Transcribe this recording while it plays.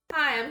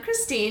Hi, I'm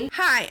Christine.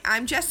 Hi,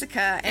 I'm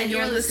Jessica, and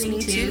you're listening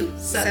to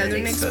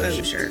Southern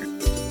Exposure.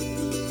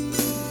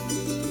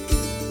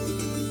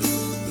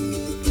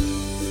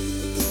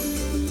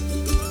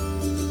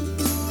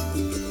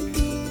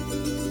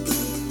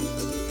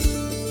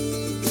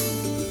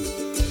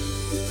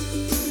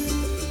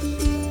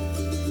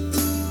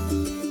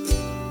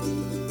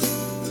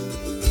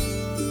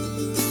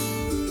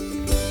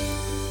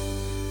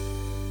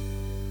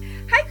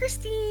 Hi,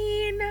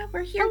 Christine.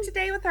 We're here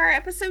today with our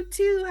episode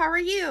 2. How are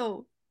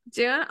you?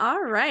 Doing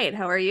all right.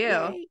 How are you?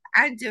 Yay.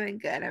 I'm doing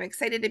good. I'm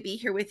excited to be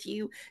here with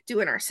you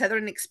doing our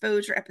Southern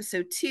Exposure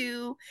episode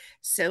 2.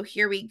 So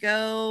here we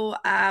go.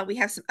 We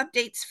have some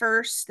updates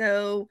first,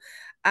 though,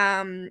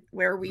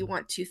 where we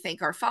want to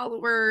thank our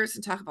followers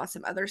and talk about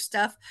some other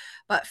stuff.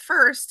 But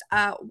first,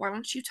 why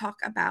don't you talk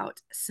about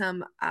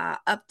some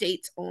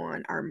updates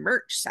on our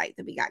merch site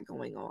that we got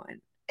going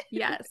on?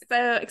 Yes.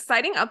 So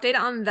exciting update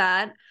on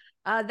that.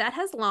 That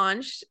has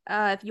launched.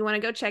 If you want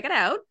to go check it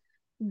out,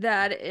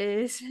 that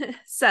is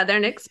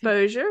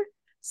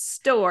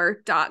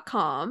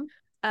southernexposurestore.com.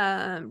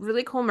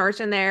 Really cool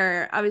merch in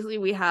there. Obviously,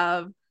 we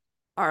have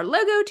our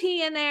logo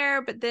tee in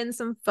there, but then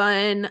some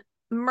fun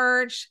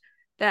merch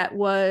that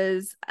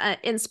was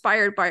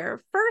inspired by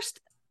our first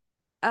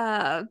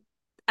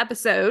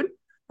episode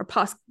or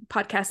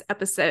podcast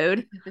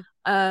episode.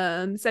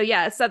 So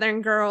yeah,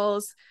 Southern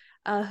girls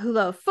who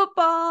love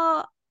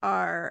football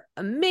are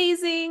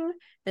amazing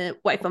and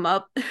wipe them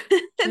up.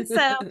 And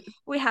so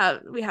we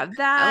have that.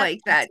 I like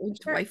that.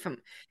 Wife them.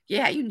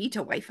 Yeah, you need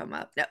to wife them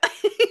up. No.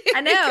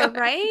 I know,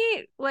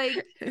 right?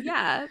 Like,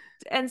 yeah.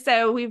 And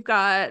so we've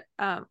got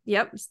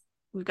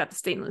we've got the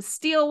stainless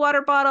steel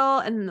water bottle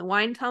and then the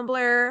wine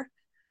tumbler.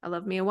 I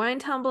love me a wine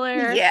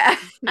tumbler. Yeah,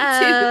 me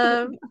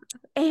too.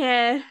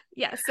 And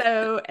yeah,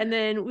 so and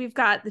then we've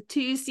got the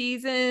 2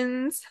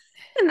 seasons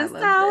in I the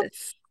love South.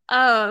 this.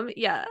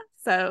 Yeah,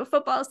 so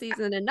football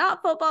season and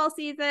not football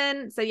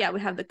season. So yeah, we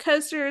have the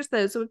coasters.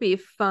 Those would be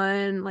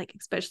fun, like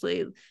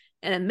especially in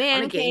a On a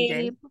man game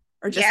day. cave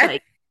or just Yeah.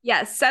 like,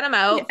 yeah, set them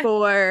out Yeah.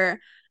 for,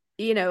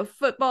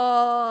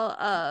 football,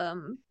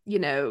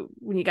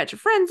 when you got your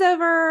friends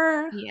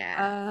over,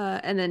 Yeah.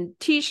 and then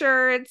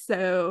t-shirts.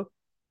 So,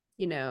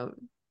 you know,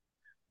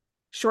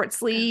 short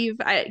sleeve.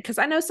 Because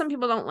I know some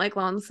people don't like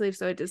long sleeve,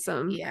 so I did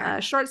some Yeah.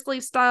 short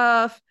sleeve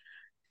stuff.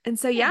 And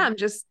so yeah,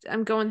 Yeah.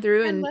 I'm going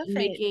through I and love it.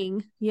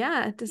 making,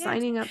 Yes.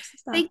 designing up some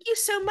stuff. Thank you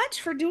so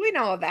much for doing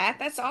all of that.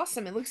 That's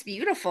awesome. It looks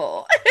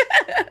beautiful.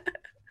 Thank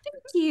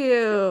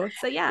you.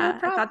 So No yeah, I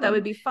thought that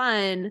would problem. be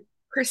fun.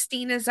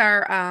 Christina's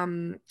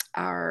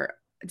our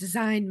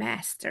design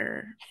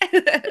master.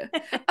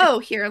 Oh,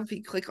 here, if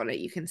you click on it,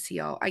 you can see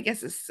all. I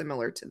guess it's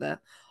similar to the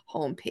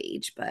home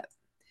page, but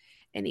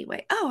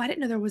anyway. Oh, I didn't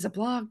know there was a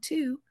blog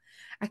too.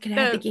 I could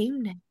add the So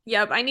game name.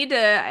 yep,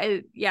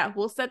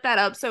 we'll set that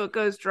up so it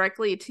goes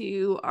directly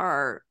to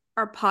our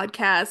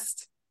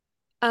podcast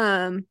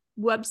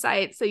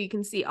website so you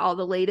can see all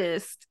the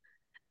latest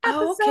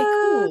Oh, okay,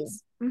 cool.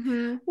 episodes.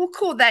 Mm-hmm. Well,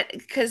 cool. That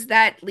because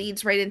that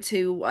leads right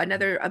into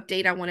another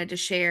update I wanted to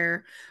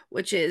share,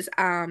 which is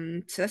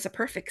so that's a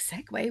perfect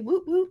segue.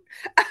 Woot woot.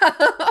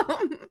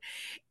 Um,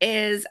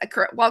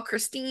 while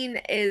Christine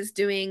is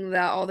doing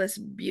all this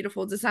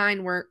beautiful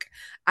design work,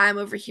 I'm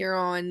over here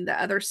on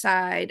the other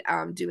side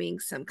doing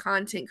some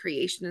content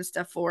creation and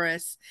stuff for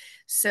us.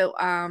 So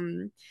uh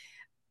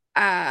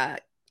let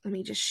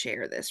me just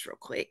share this real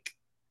quick.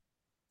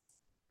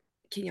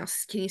 Can you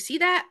see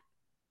that?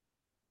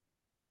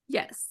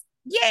 Yes.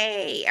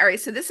 Yay! All right,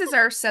 so this is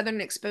our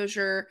Southern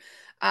Exposure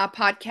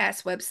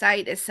podcast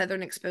website is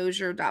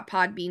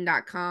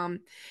southernexposure.podbean.com.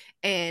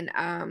 And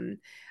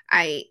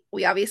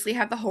we obviously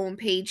have the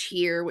homepage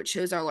here, which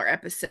shows all our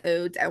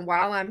episodes. And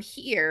while I'm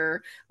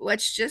here,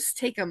 let's just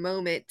take a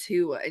moment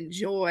to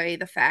enjoy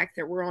the fact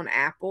that we're on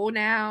Apple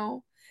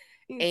now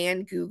Yes.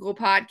 and Google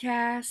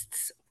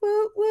Podcasts.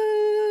 Woot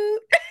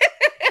woot.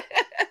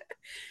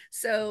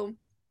 So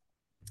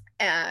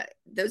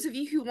those of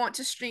you who want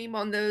to stream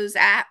on those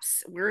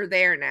apps, we're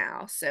there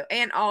now. So,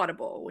 and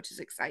Audible, which is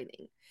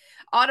exciting.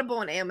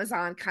 Audible and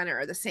Amazon kind of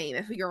are the same.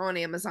 If you're on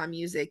Amazon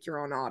Music,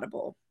 you're on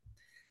Audible.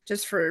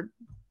 Just for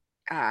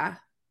uh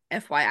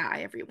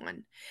FYI,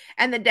 everyone.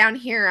 And then down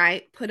here,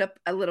 I put up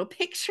a little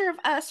picture of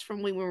us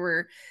from when we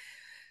were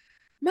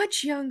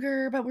much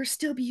younger, but we're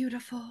still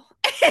beautiful.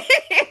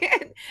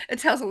 It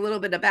tells a little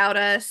bit about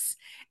us.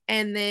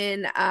 And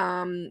then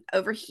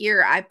over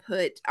here, I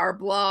put our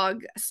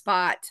blog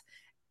spot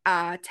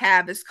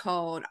tab is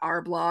called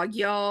Our Blog,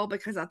 y'all,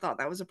 because I thought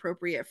that was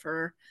appropriate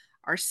for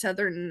our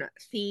Southern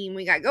theme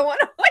we got going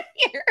on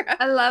here.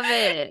 I love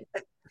it.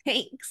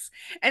 Thanks.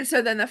 And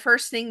so then the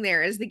first thing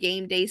there is the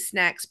game day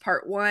snacks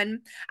part 1.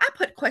 I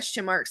put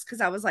question marks because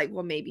I was like,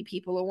 well, maybe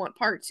people will want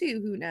part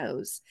 2. Who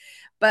knows?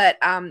 But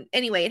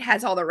anyway, it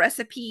has all the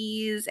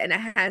recipes and it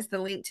has the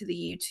link to the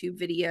YouTube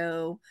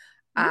video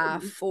Ooh.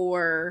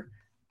 for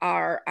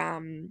our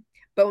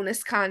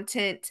bonus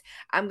content.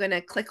 I'm going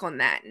to click on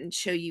that and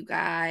show you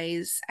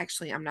guys.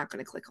 Actually, I'm not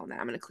going to click on that.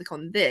 I'm going to click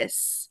on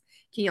this.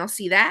 Can y'all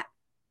see that?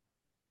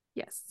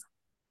 Yes.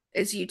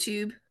 It's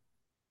YouTube.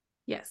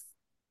 Yes.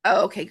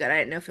 Oh, okay, good. I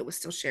didn't know if it was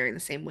still sharing the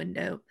same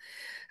window.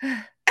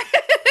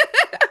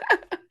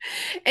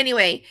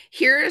 Anyway,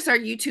 here's our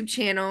YouTube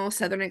channel,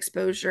 Southern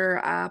Exposure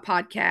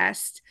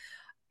Podcast.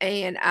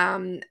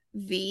 And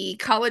the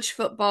college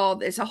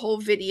football is a whole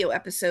video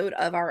episode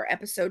of our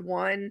episode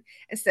 1.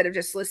 Instead of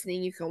just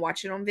listening, you can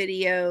watch it on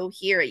video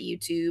here at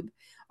YouTube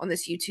on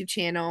this YouTube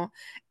channel.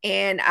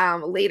 And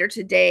later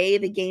today,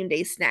 the game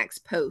day snacks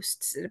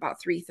posts at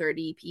about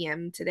 3:30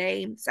 p.m.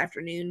 today, this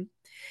afternoon.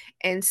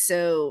 And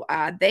so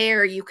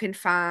there you can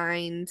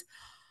find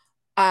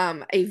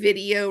a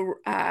video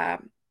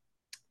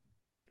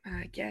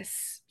I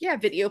guess, yeah,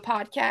 video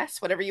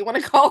podcast, whatever you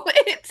want to call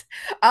it,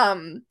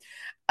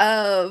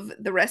 of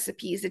the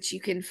recipes that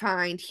you can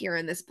find here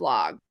in this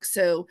blog.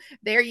 So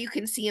there you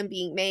can see them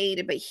being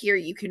made, but here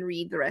you can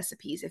read the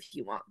recipes if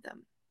you want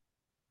them.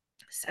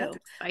 That's So,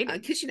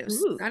 exciting.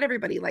 because Ooh. not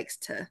everybody likes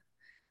to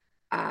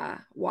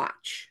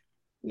watch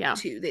Yeah.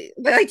 too; they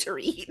like to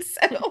read.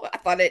 So I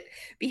thought it'd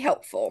be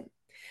helpful.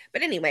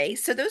 But anyway,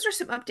 so those are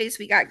some updates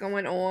we got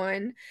going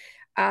on.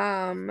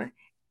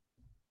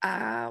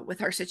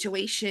 With our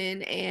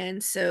situation.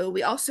 And so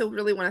we also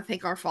really want to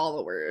thank our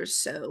followers.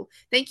 So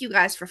thank you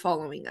guys for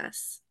following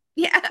us.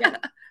 Yeah. Yeah.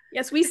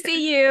 Yes, we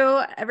see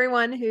you,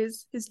 everyone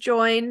who's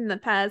joined in the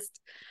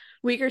past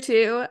week or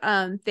two.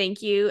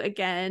 Thank you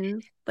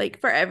again,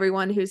 like for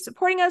everyone who's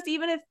supporting us,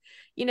 even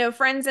if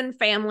friends and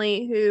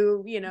family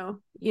who I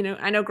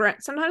know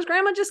sometimes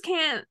grandma just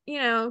can't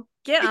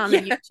get on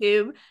the Yeah.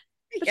 YouTube,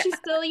 but Yeah. she's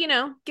still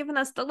giving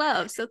us the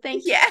love. So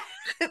thank you.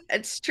 Yeah.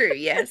 That's true.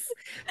 Yes.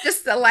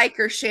 Just the like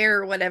or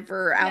share or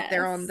whatever out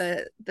there on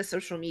Yes. the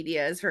social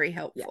media is very Yeah,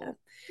 helpful.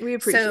 we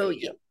So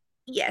appreciate you.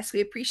 yes, we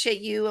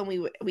appreciate you, and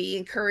we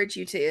encourage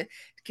you to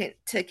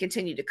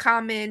continue to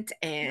comment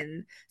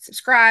and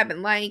subscribe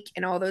and like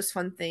and all those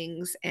fun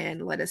things,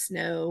 and let us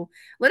know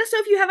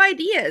if you have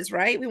ideas,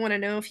 right? We want to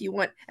know if you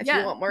want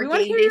Yeah, more we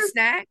want to game hear day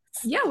snacks.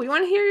 we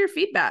want to hear your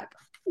feedback.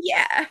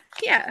 Yeah.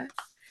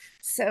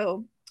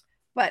 So,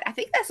 but I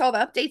think that's all the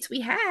updates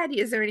we had.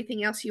 Is there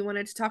anything else you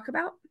wanted to talk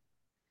about?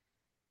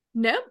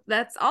 Nope,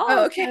 that's Oh,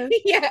 all. okay. So,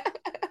 Yeah.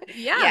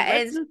 yeah, Yeah,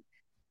 let's and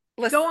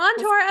go on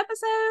to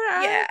let's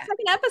our yeah.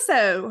 second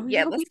episode. We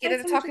Yeah, hope you let's get guys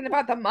into talking enjoy.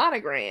 about the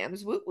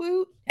monograms. Woot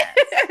woot. Yes,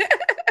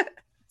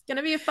 it's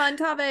gonna be a fun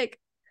topic.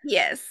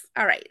 Yes.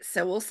 All right.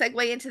 So we'll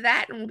segue into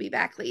that and we'll be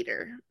back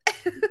later.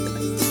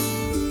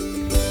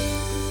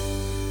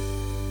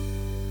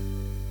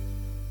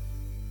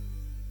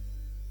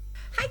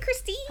 Hi,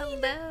 Christine.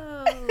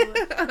 Hello.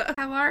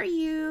 How are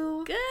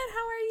you? Good.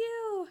 How are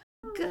you?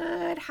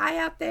 Good. Hi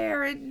out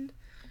there in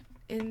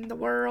the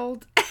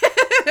world.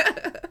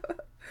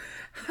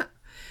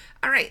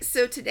 All right.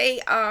 So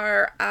today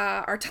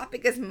our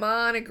topic is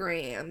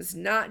monograms,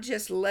 not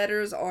just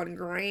letters on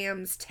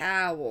Graham's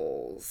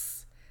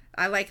towels.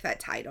 I like that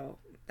title.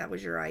 That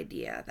was your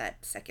idea.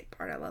 That second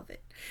part, I love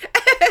it.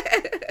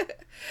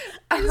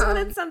 I just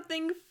wanted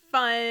something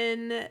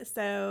fun,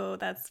 so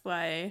that's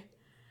why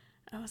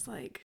I was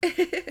like,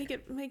 make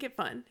it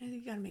fun.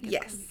 You gotta make it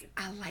yes, fun.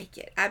 I like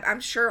it. I'm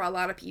sure a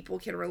lot of people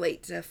can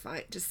relate to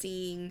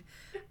seeing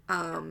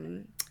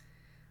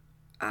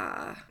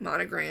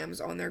monograms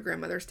on their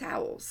grandmother's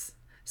towels.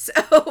 So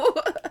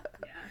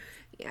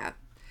yeah.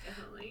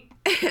 Definitely.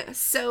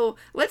 So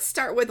let's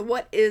start with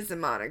what is a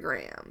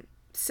monogram.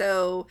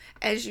 So,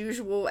 as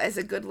usual, as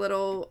a good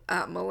little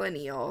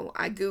millennial,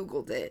 I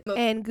Googled it.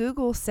 And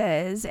Google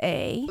says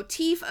a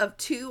motif of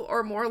 2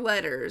 or more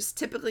letters,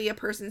 typically a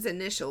person's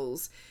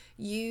initials,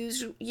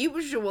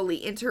 usually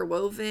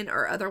interwoven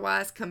or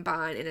otherwise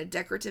combined in a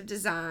decorative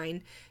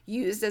design,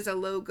 used as a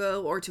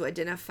logo or to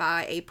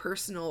identify a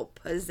personal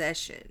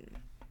possession.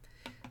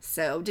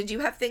 So, did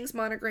you have things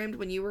monogrammed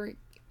when you were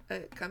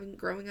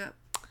growing up?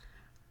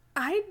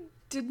 I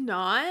did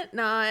not.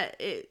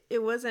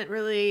 It wasn't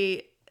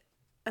really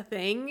a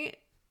thing,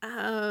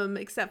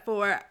 except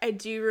for I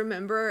do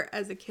remember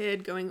as a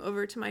kid going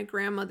over to my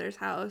grandmother's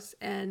house,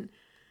 and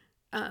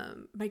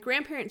my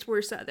grandparents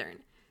were Southern,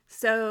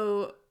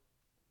 so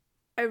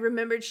I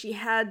remembered she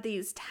had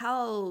these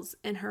towels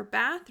in her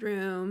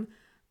bathroom,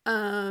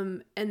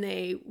 and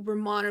they were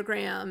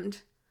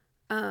monogrammed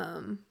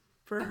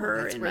for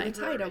her. That's and where the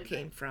title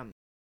came from.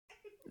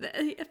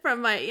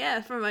 From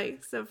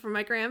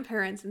my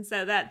grandparents, and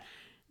so that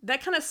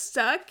kind of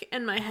stuck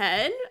in my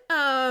head,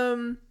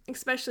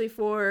 especially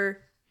for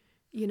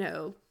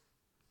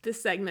this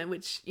segment,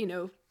 which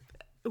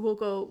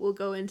we'll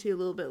go into a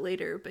little bit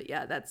later. But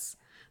yeah, that's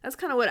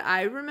kind of what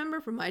I remember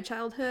from my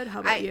childhood. How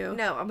about you?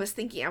 No, I was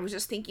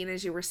just thinking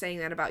as you were saying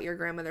that about your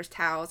grandmother's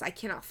towels. I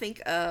cannot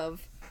think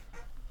of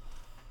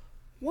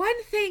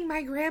one thing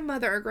my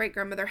grandmother or great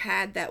grandmother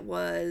had that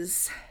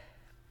was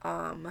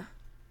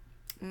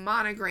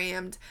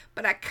monogrammed,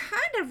 but I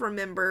kind of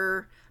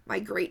remember my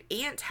great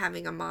aunt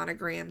having a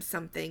monogram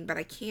something, but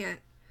I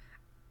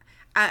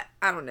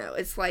don't know.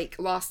 It's like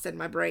lost in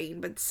my brain,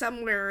 but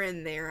somewhere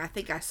in there, I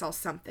think I saw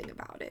something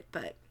about it.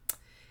 But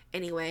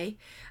Anyway,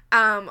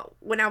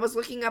 when I was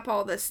looking up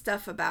all this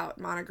stuff about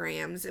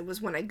monograms, it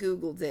was when I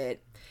Googled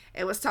it.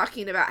 It was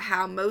talking about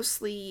how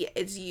mostly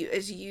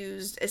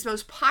it's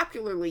most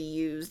popularly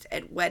used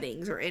at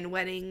weddings or in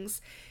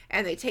weddings,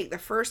 and they take the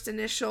first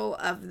initial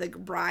of the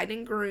bride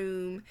and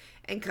groom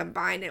and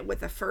combine it with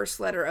the first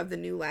letter of the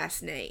new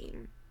last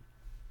name.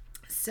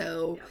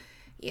 So,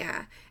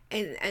 yeah.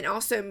 And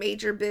also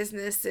major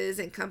businesses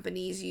and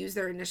companies use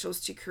their initials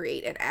to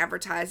create an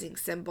advertising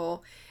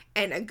symbol.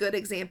 And a good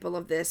example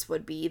of this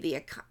would be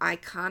the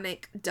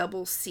iconic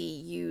double C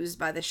used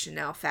by the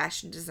Chanel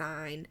fashion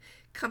design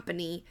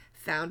company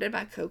founded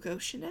by Coco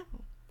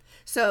Chanel.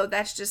 So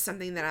that's just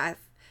something that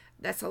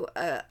that's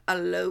a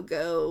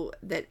logo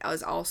that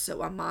is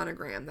also a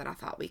monogram that I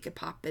thought we could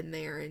pop in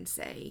there and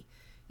say,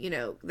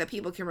 that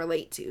people can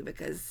relate to,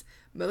 because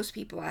most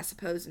people, I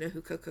suppose, know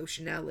who Coco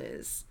Chanel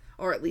is,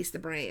 or at least the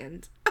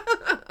brand.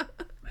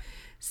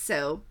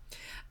 So,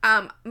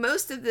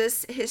 most of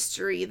this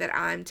history that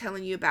I'm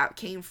telling you about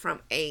came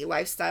from a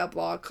lifestyle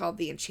blog called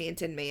The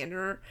Enchanted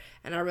Manor,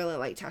 and I really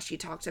liked how she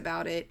talked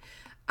about it.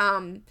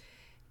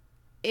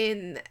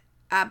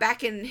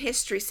 Back in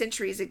history,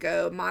 centuries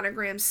ago,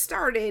 monograms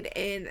started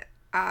in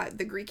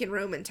the Greek and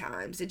Roman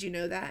times. Did you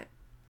know that?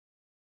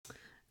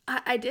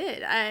 I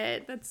did.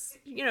 That's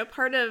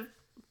part of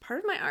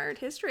my art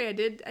history. I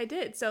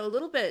did. So a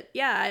little bit,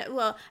 yeah.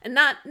 Well, and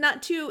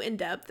not too in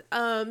depth.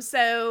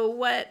 So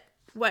what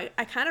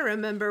I kind of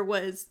remember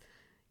was,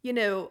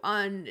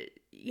 on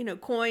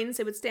coins,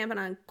 they would stamp it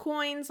on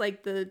coins,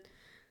 like the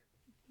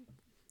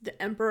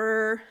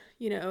emperor,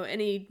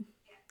 any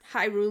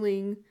high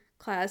ruling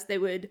class, they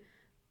would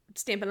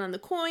stamp it on the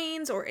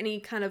coins, or any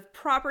kind of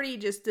property,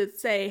 just to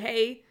say,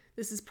 hey,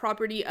 this is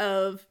property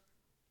of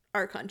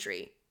our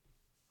country.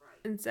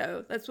 And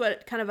so that's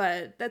what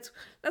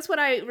that's what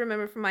I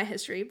remember from my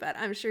history, but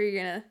I'm sure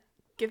you're gonna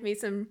give me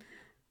some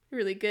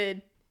really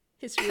good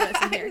history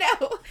lesson here.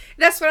 No,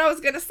 that's what I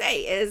was gonna say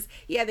is,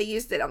 yeah, they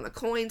used it on the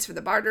coins for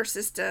the barter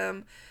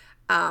system.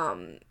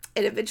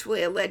 It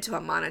eventually led to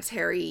a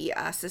monetary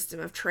system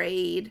of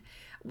trade.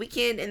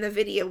 In the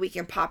video, we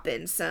can pop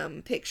in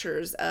some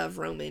pictures of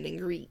Roman and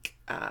Greek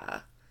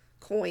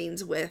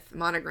coins with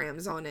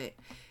monograms on it,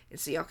 and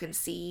so y'all can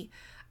see.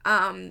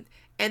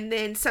 And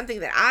then something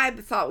that I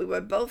thought we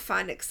would both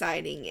find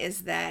exciting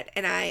is that,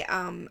 and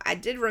I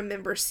did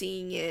remember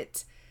seeing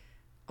it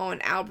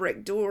on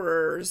Albrecht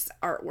Dürer's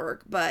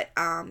artwork, but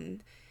a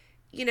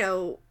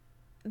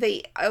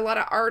lot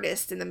of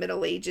artists in the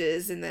Middle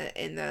Ages, in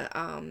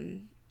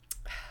the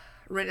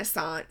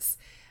Renaissance,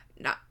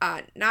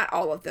 not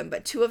all of them,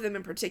 but two of them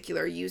in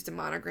particular used a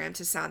monogram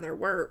to sign their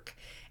work.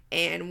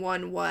 And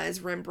one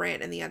was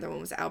Rembrandt and the other one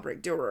was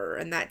Albrecht Dürer.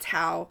 And that's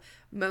how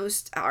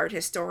most art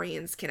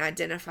historians can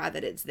identify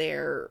that it's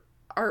their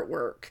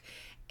artwork.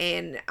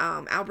 And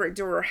Albrecht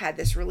Dürer had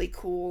this really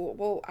cool,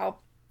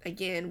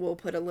 we'll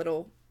put a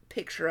little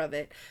picture of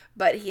it,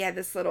 but he had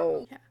this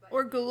little... Yeah.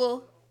 Or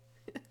Google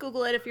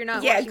it if you're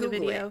not watching Google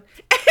the video.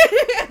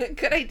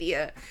 Good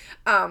idea.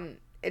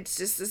 It's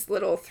just this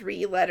little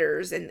 3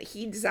 letters, and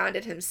he designed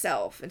it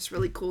himself. It's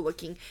really cool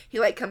looking. He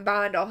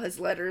combined all his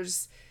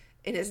letters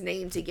and his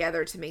name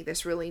together to make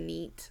this really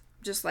neat,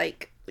 just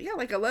like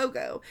a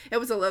logo. It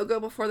was a logo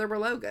before there were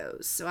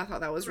logos, so I thought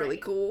that was really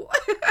cool.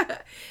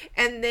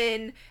 And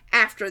then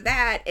after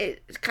that,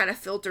 it kind of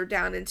filtered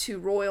down into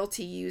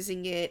royalty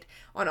using it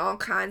on all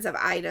kinds of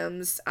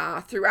items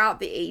throughout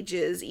the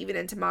ages, even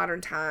into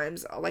modern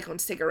times, like on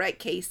cigarette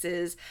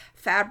cases,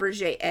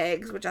 Fabergé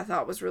eggs, which I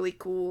thought was really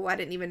cool. I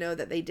didn't even know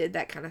that they did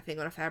that kind of thing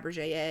on a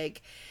Fabergé egg.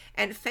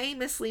 And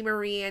famously,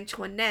 Marie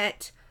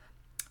Antoinette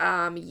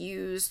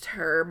used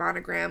her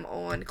monogram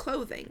on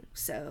clothing,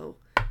 so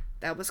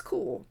that was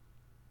cool.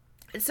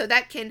 And so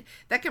that can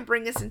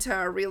bring us into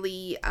a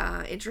really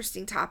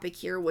interesting topic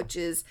here, which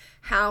is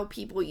how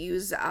people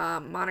use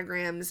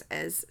monograms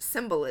as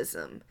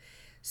symbolism.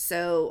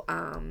 So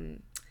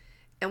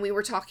and we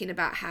were talking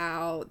about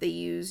how they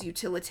used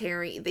it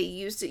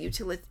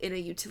in a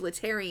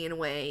utilitarian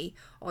way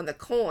on the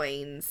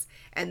coins,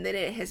 and then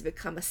it has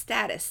become a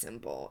status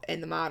symbol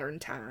in the modern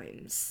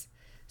times.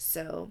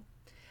 So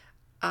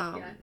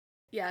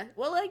yeah.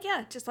 Well,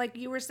 just like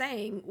you were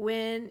saying,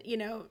 when,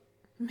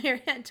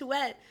 Marie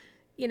Antoinette,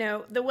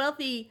 the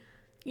wealthy,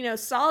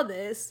 saw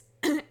this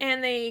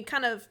and they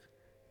kind of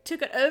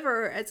took it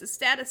over as a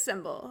status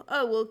symbol.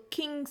 Oh, well,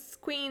 kings,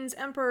 queens,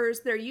 emperors,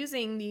 they're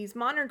using these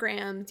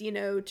monograms,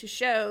 to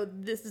show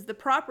this is the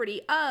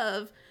property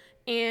of,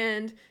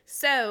 and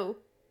so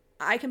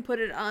I can put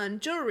it on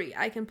jewelry,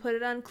 I can put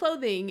it on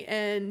clothing,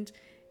 and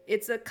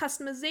it's a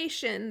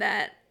customization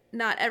that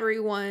not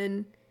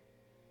everyone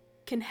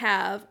can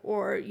have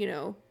or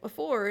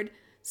afford,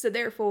 so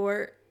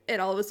therefore it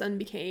all of a sudden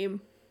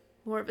became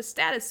more of a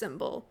status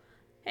symbol.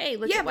 Hey,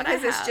 look at what I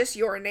have. Because it's just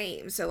your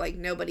name, so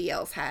nobody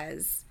else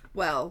has.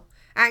 Well,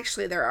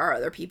 actually there are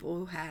other people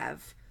who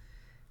have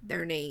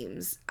their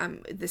names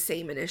the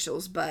same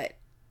initials, but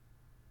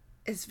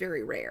it's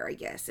very rare, I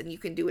guess, and you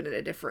can do it in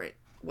a different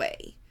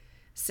way.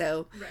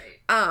 So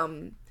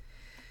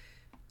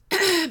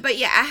But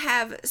yeah, I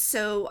have.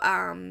 So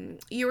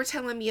you were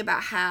telling me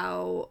about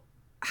how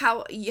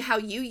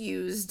you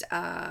used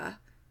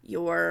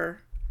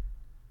your,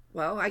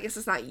 well, I guess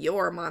it's not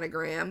your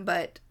monogram,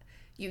 but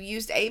you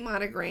used a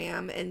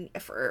monogram and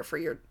for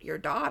your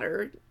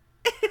daughter.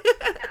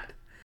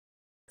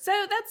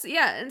 So that's,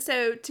 yeah. And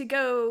so to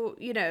go,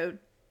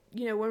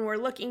 when we're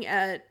looking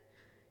at,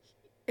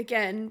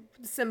 again,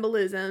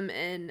 symbolism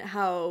and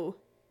how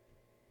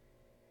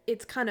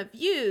it's kind of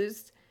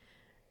used,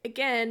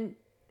 again,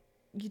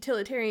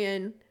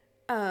 utilitarian,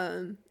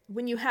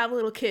 when you have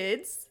little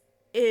kids,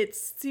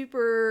 it's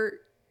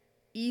super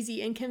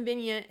easy and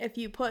convenient if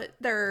you put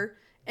their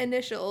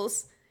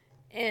initials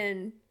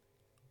in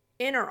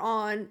or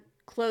on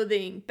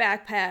clothing,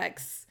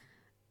 backpacks,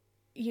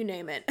 you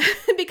name it.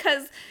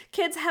 Because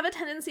kids have a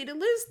tendency to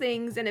lose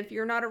things, and if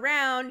you're not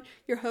around,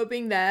 you're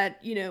hoping that,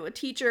 a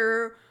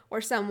teacher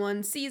or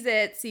someone sees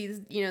the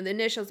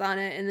initials on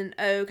it, and then,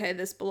 oh, okay,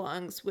 this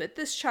belongs with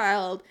this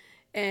child,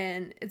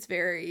 and it's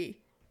very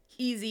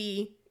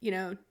easy,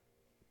 to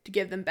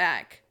give them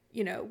back,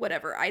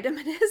 whatever item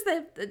it is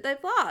that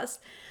they've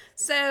lost.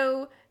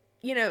 So,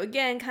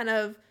 again, kind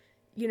of,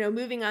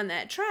 moving on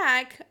that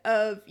track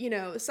of,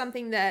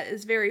 something that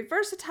is very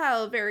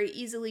versatile, very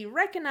easily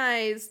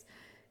recognized.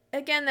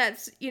 Again,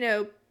 that's,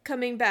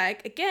 coming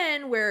back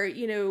again where,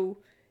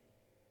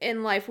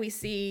 in life we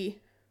see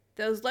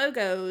those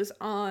logos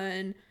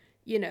on,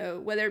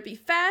 whether it be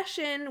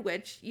fashion,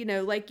 which,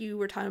 like you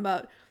were talking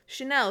about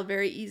Chanel,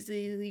 very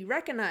easily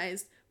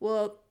recognized.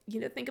 Well,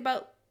 think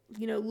about,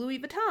 Louis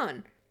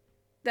Vuitton.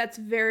 That's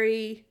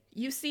nowadays,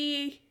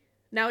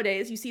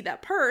 you see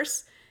that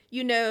purse,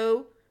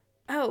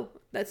 oh,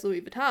 that's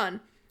Louis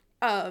Vuitton.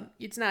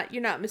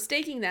 You're not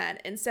mistaking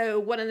that. And so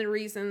one of the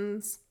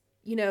reasons,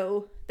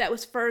 that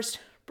was first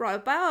brought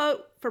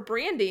about for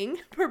branding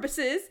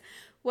purposes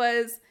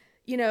was,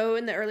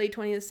 in the early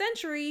 20th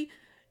century,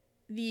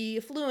 the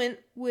affluent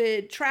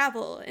would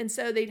travel. And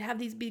so they'd have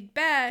these big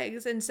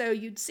bags. And so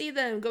you'd see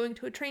them going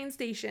to a train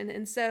station.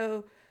 And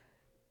so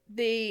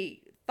they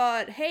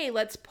thought, hey,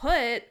 let's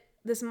put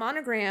this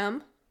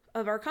monogram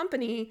of our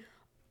company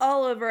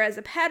all over as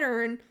a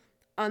pattern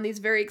on these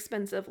very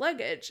expensive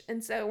luggage.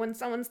 And so when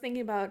someone's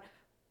thinking about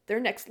their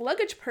next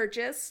luggage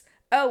purchase,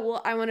 oh,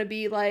 well, I want to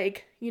be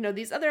like,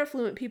 these other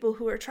affluent people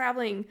who are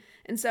traveling.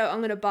 And so I'm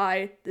going to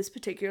buy this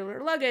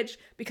particular luggage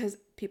because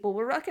people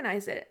will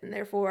recognize it. And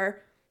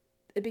therefore,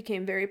 it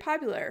became very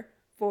popular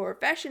for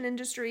fashion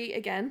industry,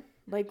 again,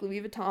 like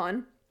Louis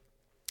Vuitton.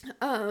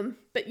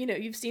 But,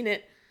 you've seen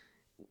it,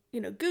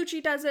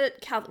 Gucci does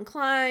it, Calvin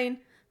Klein,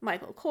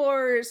 Michael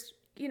Kors,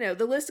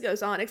 the list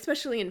goes on,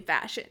 especially in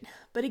fashion.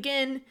 But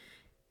again,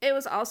 it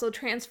was also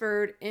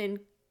transferred in,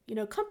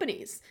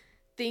 companies.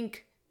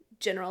 Think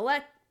General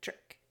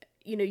Electric.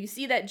 You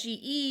see that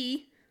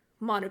GE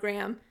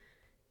monogram.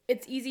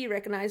 It's easy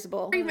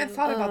recognizable. I never even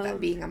thought about that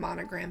being a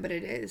monogram, but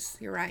it is.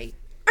 You're right.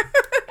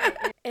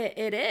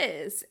 It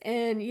is.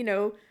 And,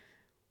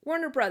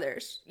 Warner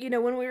Brothers,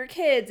 when we were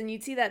kids and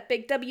you'd see that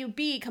big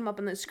WB come up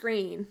on the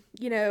screen,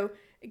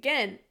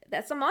 again,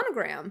 that's a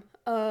monogram.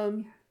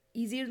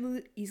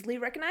 Easily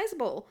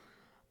recognizable.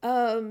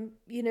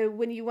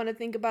 When you want to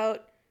think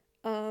about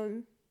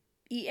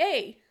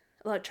EA,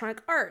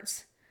 Electronic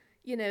Arts,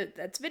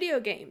 that's video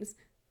games.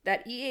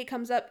 That EA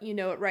comes up,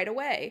 it right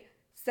away.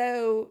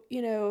 So,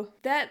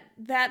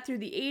 that through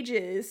the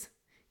ages,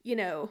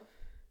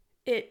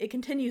 it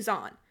continues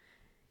on.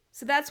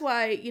 So that's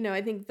why,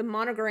 I think the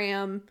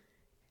monogram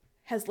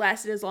has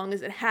lasted as long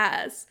as it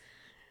has.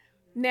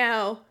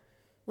 Now,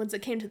 once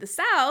it came to the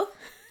South,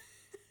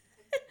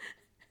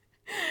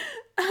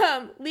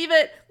 leave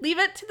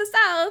it to the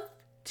South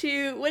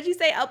to, what'd you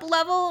say, up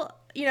level?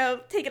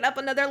 Take it up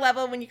another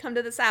level when you come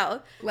to the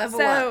South.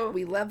 Level up.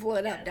 We level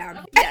it up down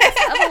here.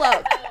 Yes, level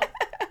up.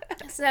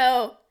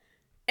 So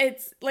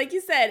it's, like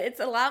you said, it's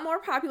a lot more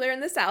popular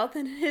in the South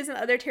than it is in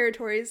other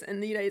territories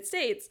in the United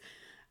States.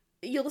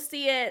 You'll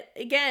see it,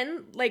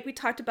 again, like we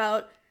talked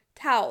about,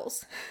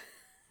 towels.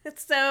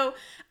 So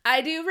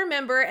I do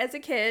remember as a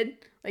kid,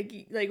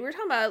 like we were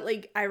talking about,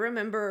 like I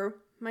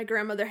remember my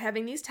grandmother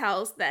having these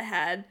towels that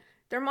had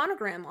their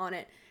monogram on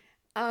it.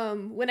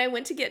 When I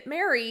went to get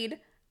married,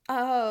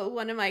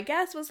 one of my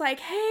guests was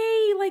like,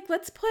 hey, like,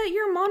 let's put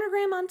your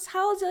monogram on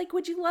towels. Like,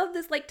 would you love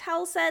this, like,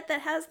 towel set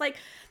that has, like,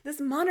 this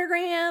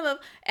monogram of,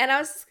 and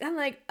I'm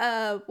like,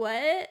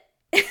 what?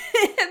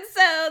 And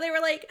so they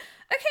were like,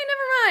 okay,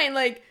 never mind.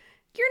 Like,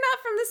 you're not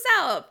from the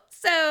South.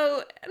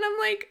 So, and I'm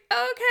like,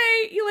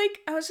 okay,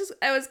 I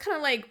was kind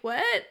of like,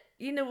 what?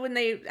 I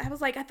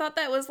was like, I thought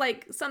that was,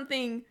 like,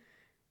 something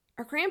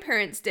our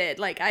grandparents did.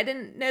 Like, I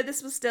didn't know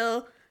this was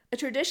still a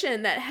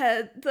tradition that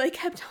had, like,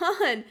 kept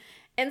on.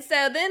 And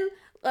so then,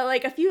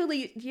 like, a few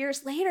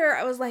years later,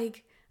 I was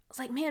like,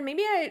 man,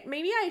 maybe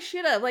I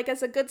should have, like,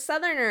 as a good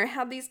Southerner,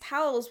 had these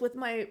towels with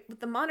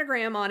the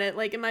monogram on it.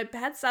 Like, am I a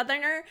bad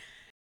Southerner?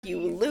 You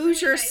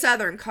lose your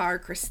Southern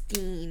card,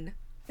 Christine.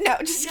 No,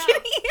 just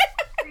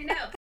kidding. No.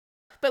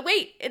 But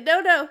wait,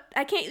 no,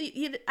 I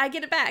can't. I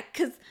get it back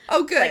because,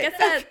 oh, good. Like I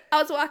said,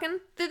 I was walking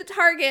through the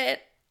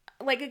Target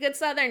like a good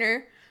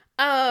Southerner,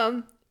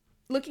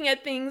 looking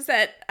at things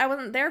that I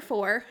wasn't there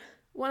for.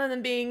 One of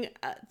them being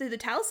through the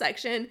towel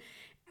section,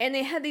 and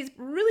they had these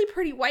really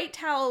pretty white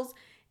towels,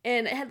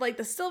 and it had like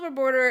the silver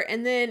border,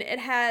 and then it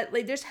had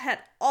like just had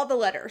all the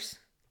letters.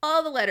 So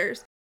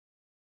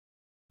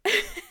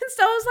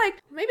I was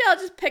like, maybe I'll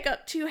just pick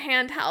up 2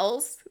 hand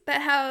towels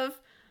that have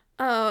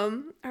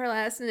our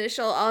last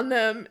initial on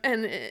them,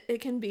 and it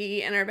can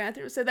be in our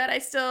bathroom so that I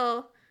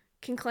still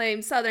can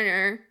claim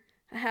Southerner.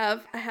 I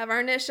have our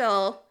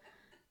initial.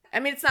 I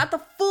mean, it's not the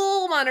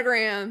full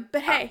monogram,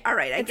 but hey. All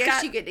right, I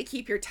guess you get to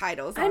keep your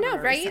titles. I know,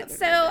 right?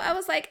 So I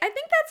was like, I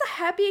think that's a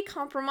happy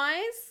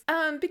compromise.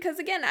 Because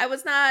again, I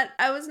was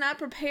not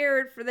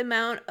prepared for the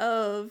amount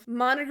of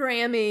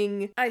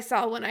monogramming I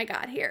saw when I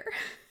got here.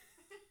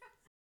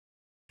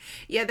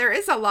 Yeah, there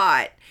is a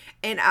lot.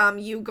 And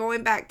you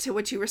going back to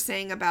what you were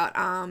saying about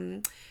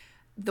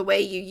the way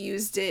you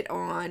used it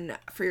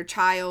for your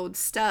child's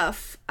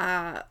stuff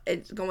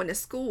going to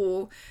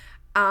school,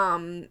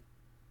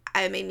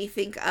 it made me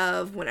think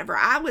of whenever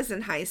I was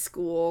in high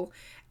school,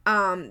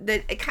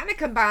 that it kind of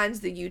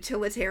combines the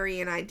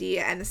utilitarian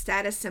idea and the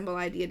status symbol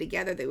idea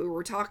together that we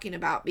were talking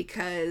about,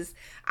 because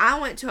I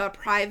went to a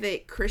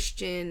private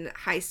Christian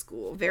high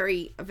school,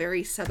 a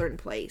very Southern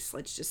place,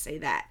 let's just say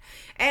that.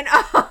 And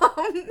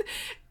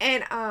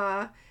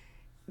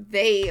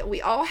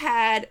we all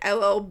had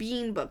LL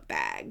Bean book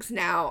bags.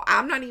 Now,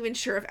 I'm not even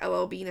sure if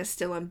LL Bean is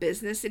still in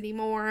business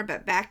anymore,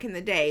 but back in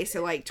the day,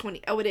 so like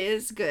 20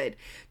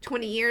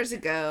 years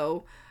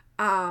ago,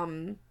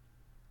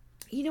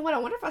 you know what? I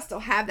wonder if I still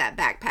have that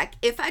backpack.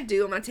 If I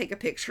do, I'm going to take a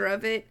picture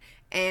of it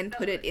and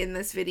put it in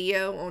this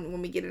video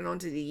when we get it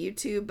onto the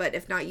YouTube. But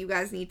if not, you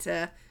guys need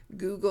to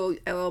Google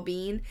LL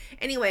Bean.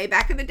 Anyway,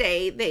 back in the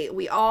day,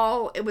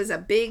 it was a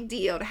big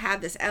deal to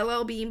have this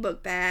LL Bean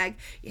book bag.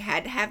 You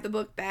had to have the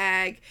book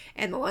bag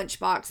and the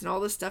lunchbox and all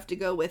the stuff to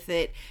go with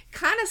it.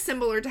 Kind of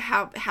similar to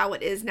how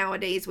it is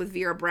nowadays with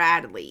Vera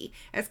Bradley.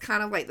 It's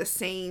kind of like the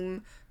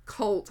same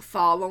cult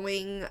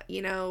following,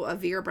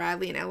 of Vera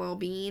Bradley and LL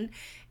Bean.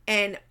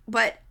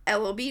 But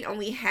LL Bean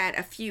only had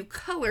a few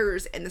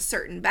colors in the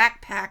certain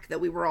backpack that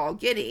we were all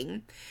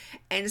getting.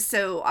 And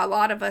so a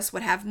lot of us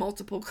would have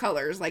multiple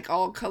colors, like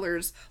all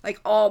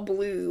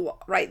blue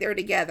right there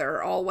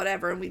together, all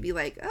whatever. And we'd be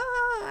like,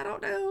 I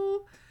don't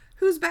know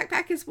whose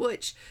backpack is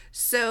which.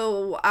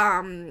 So,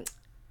 I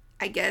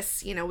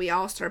guess, we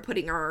all started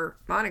putting our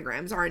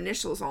monograms, our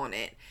initials on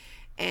it.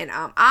 And,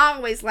 I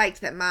always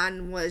liked that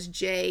mine was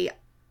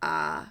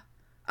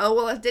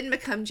it didn't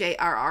become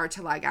JRR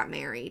till I got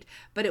married,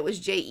 but it was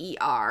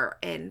JER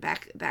and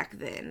back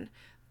then.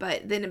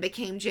 But then it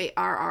became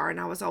JRR, and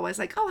I was always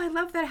like, I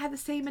love that I had the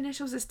same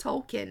initials as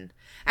Tolkien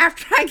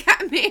after I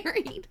got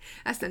married.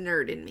 That's the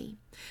nerd in me.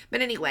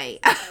 But anyway.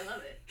 I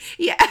love it.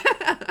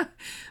 Yeah.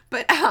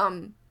 But,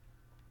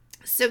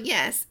 so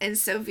yes, and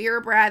so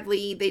Vera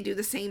Bradley, they do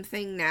the same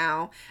thing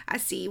now. I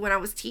see when I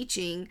was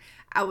teaching,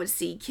 I would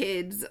see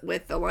kids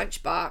with the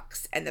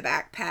lunchbox and the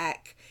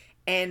backpack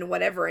and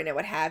whatever, and it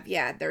would have,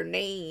 their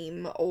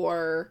name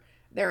or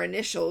their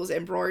initials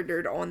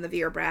embroidered on the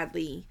Vera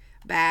Bradley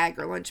bag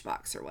or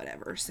lunchbox or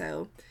whatever.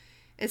 So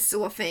it's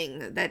still a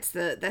thing. That's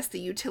the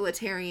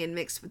utilitarian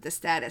mixed with the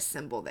status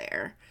symbol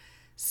there.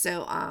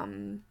 So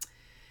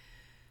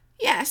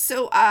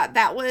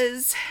that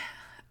was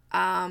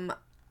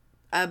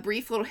a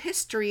brief little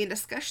history and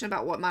discussion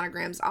about what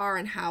monograms are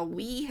and how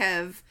we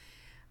have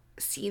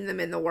seen them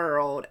in the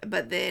world.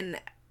 But then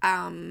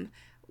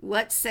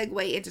let's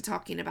segue into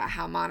talking about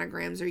how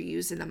monograms are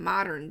used in the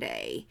modern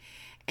day.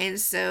 And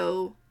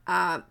so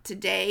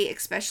today,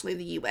 especially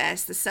the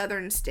U.S., the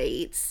southern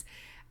states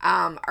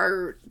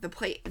are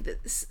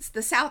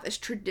the South is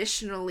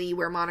traditionally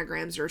where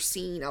monograms are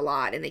seen a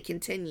lot, and it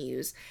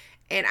continues.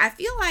 And I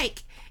feel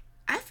like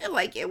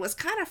it was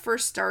kind of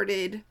first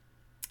started.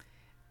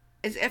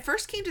 It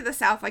first came to the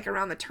South like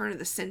around the turn of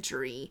the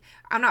century.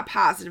 I'm not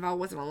positive, I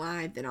wasn't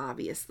alive then,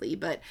 obviously,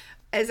 but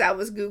as I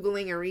was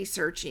Googling and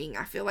researching,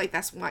 I feel like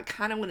that's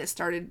when it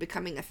started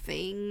becoming a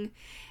thing,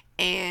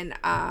 and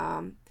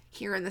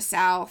here in the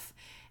South.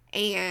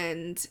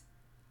 And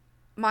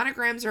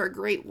monograms are a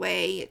great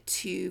way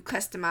to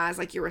customize,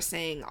 like you were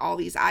saying, all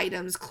these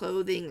items,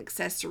 clothing,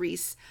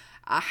 accessories,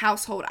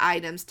 household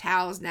items,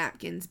 towels,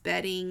 napkins,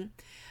 bedding.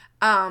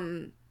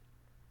 Did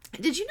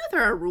you know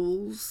there are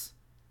rules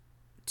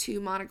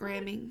to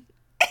monogramming?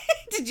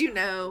 Did you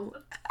know?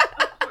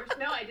 Of course.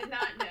 No, I did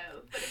not know.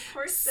 But of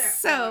course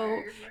there are,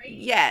 right?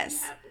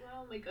 Yes.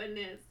 Oh my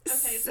goodness.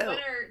 Okay, so what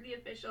are the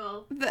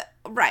official...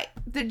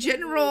 The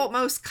general,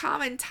 most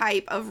common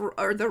type of,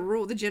 or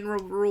the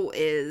general rule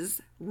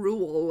is,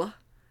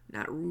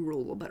 not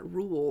rural, but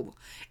rule,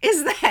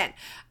 is that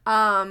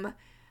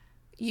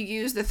you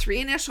use the 3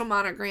 initial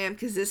monogram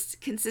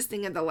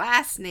consisting of the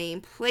last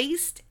name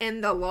placed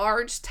in the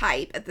large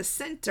type at the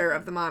center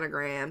of the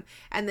monogram,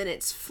 and then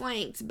it's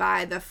flanked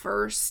by the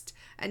first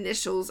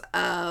initials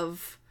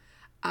of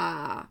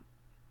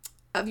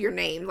your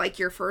name, like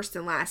your first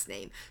and last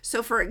name.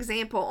 So for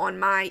example, on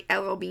my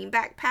LL Bean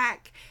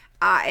backpack,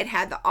 it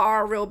had the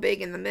R real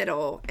big in the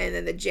middle, and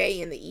then the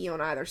J and the E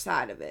on either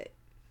side of it.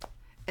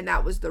 And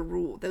that was the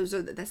rule.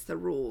 That's the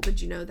rule.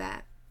 Did you know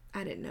that?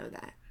 I didn't know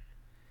that.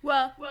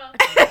 Well,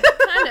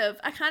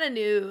 I kind of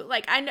knew.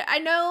 Like, I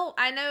know.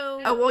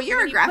 Oh, well,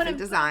 you're a graphic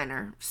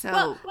designer,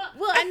 so.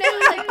 Well, I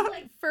know,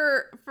 like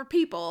for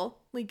people,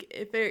 like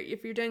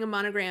if you're doing a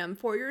monogram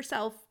for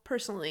yourself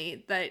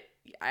personally, that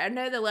I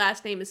know the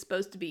last name is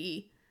supposed to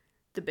be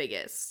the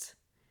biggest.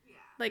 Yeah.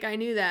 Like, I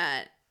knew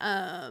that.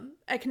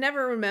 I can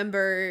never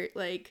remember,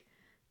 like,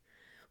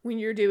 when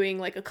you're doing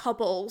like a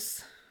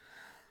couple's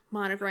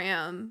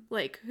monogram,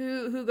 like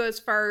who goes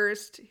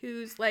first,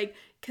 who's like,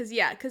 because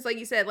like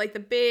you said, like the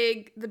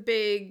big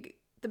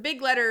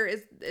letter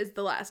is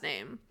the last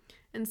name,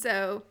 and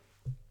so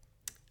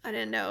I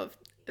didn't know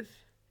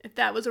if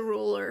that was a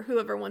rule or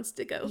whoever wants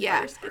to go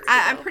first.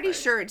 I'm pretty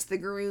sure it's the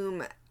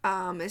groom.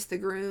 It's the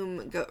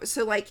groom go.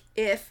 So like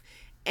if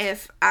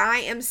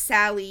I am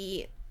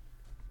Sally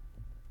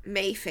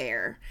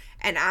Mayfair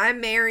and I'm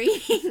marrying,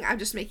 I'm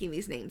just making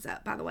these names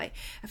up, by the way.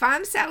 If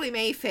I'm Sally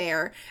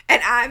Mayfair and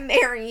I'm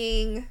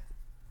marrying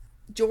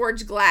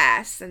George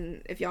Glass,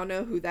 and if y'all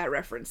know who that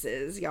reference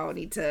is, y'all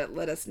need to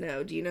let us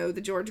know. Do you know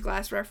the George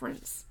Glass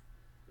reference?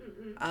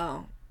 Mm-mm.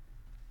 Oh,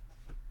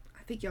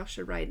 I think y'all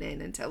should write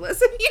in and tell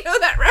us if you know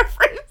that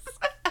reference.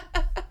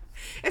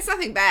 It's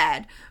nothing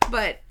bad,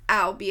 but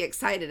I'll be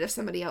excited if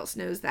somebody else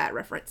knows that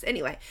reference.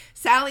 Anyway,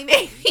 Sally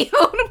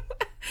Mayfield.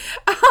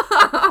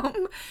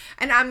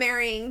 And I'm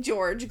marrying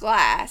George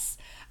Glass.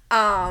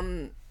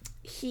 Not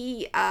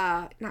he,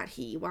 why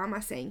am I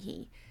saying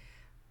he?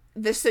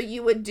 So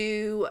you would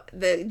do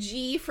the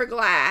G for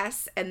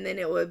glass, and then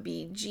it would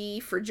be G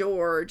for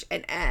George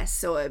and S.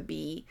 So it would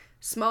be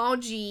small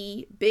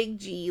G, big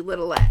G,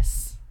 little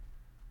s.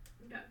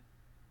 Okay.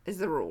 Is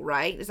the rule,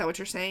 right? Is that what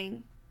you're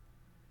saying?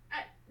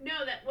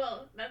 No, that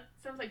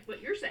sounds like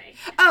what you're saying.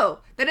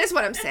 Oh, that is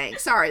what I'm saying.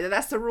 Sorry,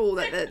 that's the rule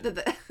that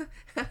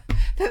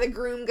that the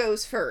groom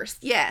goes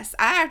first. Yes,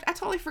 I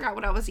totally forgot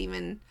what I was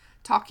even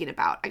talking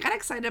about. I got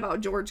excited about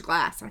George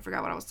Glass, and I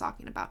forgot what I was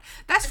talking about.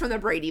 That's from the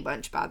Brady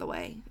Bunch, by the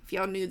way. If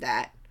y'all knew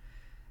that.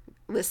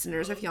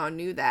 Listeners, if y'all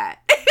knew that.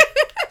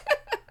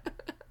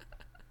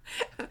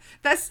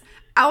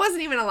 I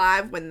wasn't even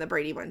alive when the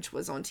Brady Bunch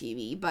was on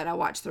TV, but I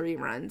watched the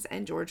reruns,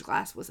 and George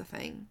Glass was a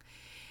thing.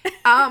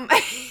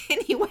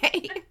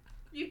 Anyway.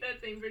 You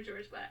had thing for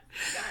George Glass.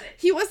 Got it.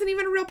 He wasn't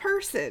even a real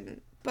person,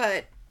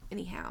 but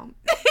anyhow.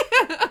 So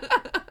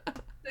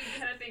you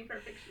had a thing for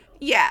fictional.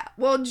 Yeah.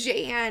 Well,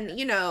 Jan,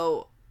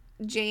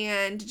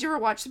 did you ever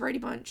watch the Brady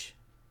Bunch?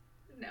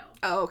 No.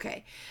 Oh,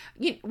 okay.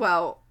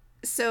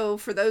 So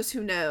for those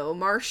who know,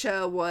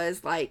 Marcia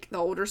was like the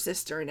older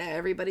sister and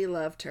everybody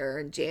loved her,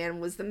 and Jan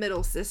was the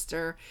middle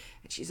sister,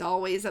 and she's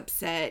always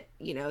upset,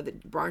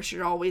 that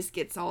Marcia always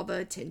gets all the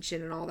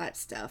attention and all that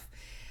stuff.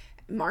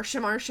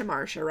 Marcia,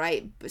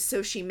 right?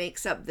 So she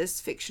makes up this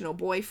fictional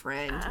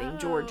boyfriend named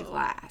George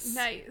Glass.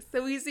 Nice.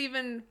 So he's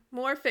even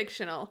more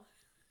fictional.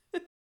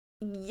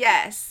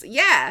 Yes.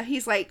 Yeah.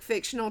 He's like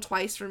fictional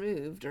twice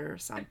removed or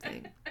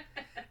something.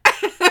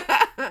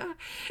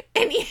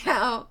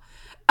 Anyhow.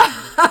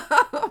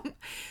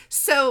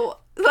 So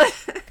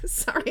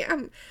sorry,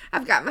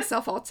 I've got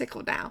myself all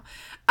tickled now.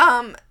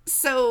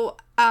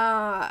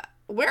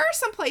 Where are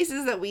some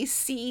places that we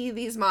see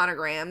these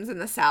monograms in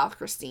the South,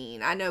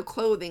 Christine? I know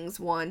clothing's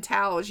one,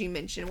 towels you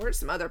mentioned. Where's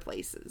some other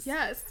places?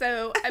 Yeah,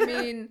 so, I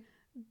mean,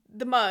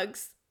 the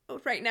mugs.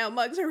 Right now,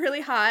 mugs are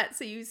really hot,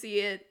 so you see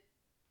it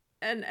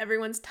in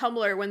everyone's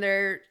Tumblr when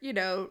they're,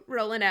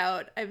 rolling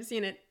out. I've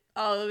seen it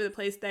all over the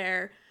place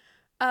there.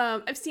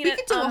 I've seen it.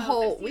 We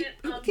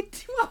could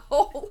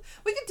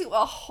do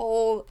a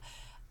whole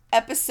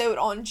episode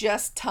on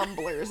just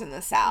tumblers in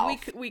the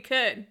South. We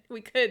could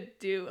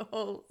do a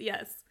whole,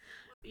 yes.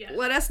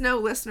 Let us know,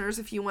 listeners,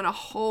 if you want a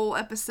whole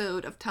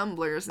episode of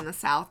tumblers in the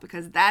South,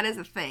 because that is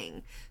a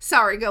thing.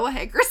 Sorry, go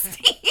ahead,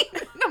 Christine.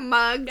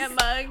 Mugs. Yeah,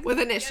 mugs with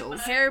initials.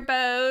 Hair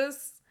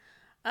bows.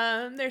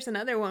 There's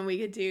another one we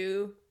could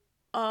do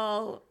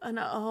a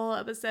whole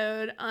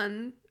episode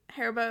on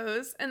hair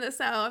bows in the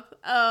South.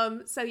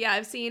 So yeah,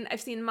 I've seen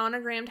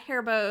monogrammed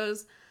hair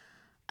bows,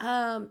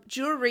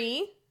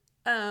 jewelry.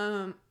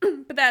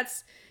 But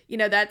that's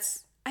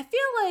I feel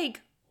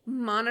like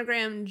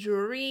monogram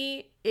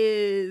jewelry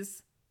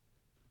is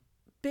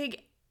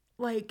big,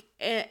 like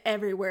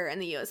everywhere in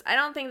the US. I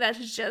don't think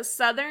that's just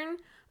Southern.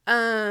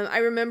 I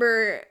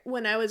remember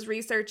when I was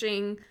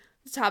researching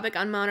the topic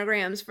on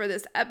monograms for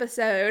this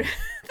episode,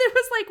 there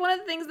was like one of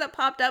the things that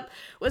popped up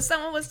was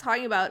someone was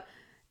talking about,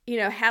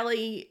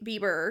 Halle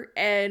Bieber,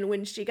 and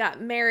when she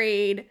got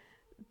married,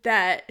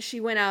 that she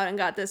went out and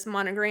got this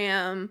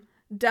monogram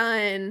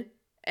done,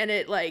 and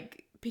it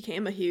like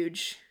became a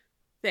huge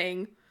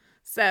thing.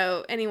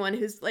 So anyone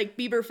who's like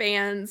Bieber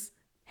fans,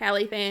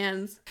 Halle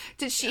fans.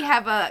 Did she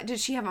have a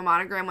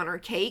monogram on her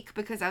cake?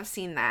 Because I've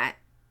seen that.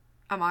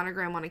 A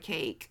monogram on a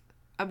cake.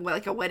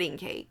 Like a wedding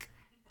cake.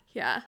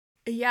 Yeah.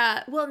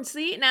 Yeah. Well,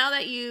 see, now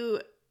that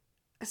you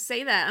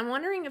say that, I'm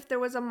wondering if there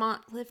was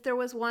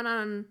one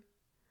on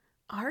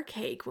our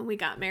cake when we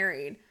got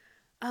married.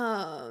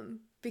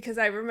 because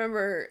I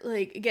remember,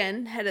 like,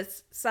 again, had a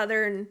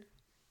Southern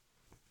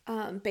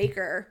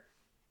baker,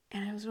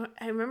 and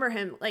I remember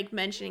him, like,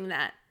 mentioning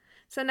that.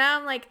 So now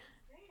I'm like,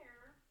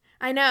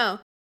 I know.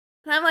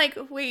 And I'm like,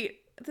 wait,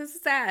 this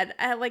is sad.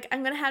 I'm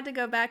gonna have to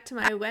go back to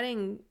my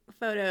wedding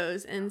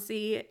photos and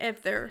see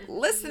if they're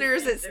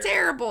Listeners, it's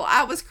terrible.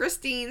 I was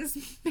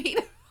Christine's maid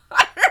of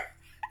honor.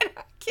 And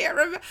I can't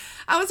remember.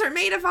 I was her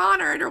maid of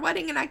honor at her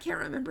wedding, and I can't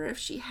remember if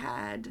she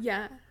had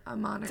a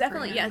monogram.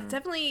 Definitely.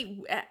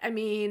 I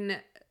mean,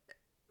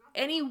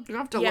 you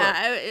have to look.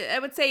 I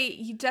would say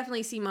you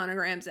definitely see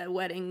monograms at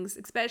weddings,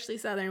 especially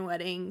Southern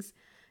weddings.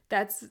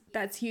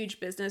 That's huge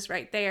business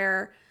right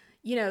there.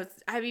 You know,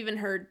 I've even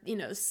heard, you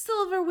know,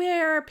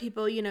 silverware,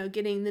 people, you know,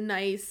 getting the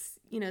nice,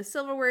 you know,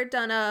 silverware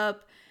done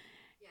up.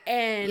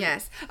 And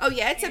yes. Oh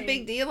yeah, it's a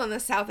big deal in the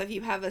South. If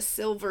you have a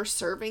silver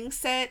serving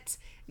set,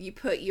 you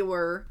put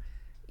your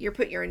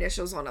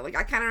initials on it. Like,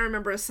 I kind of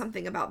remember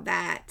something about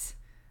that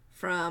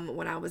from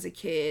when I was a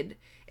kid.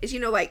 Is, you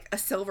know, like a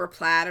silver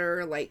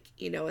platter, like,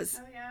 you know,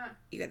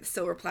 you got the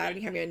silver platter and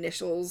you have your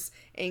initials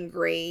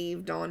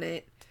engraved on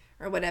it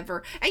or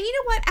whatever. And you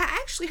know what? I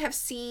actually have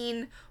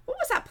seen, what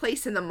was that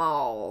place in the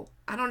mall?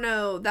 I don't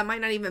know. That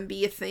might not even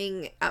be a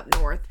thing up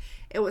north.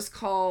 It was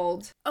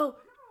called... Oh,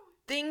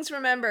 Things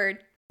Remembered.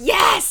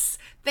 Yes!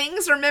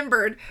 Things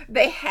Remembered.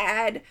 They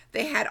had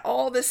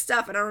all this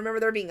stuff, and I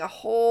remember there being a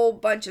whole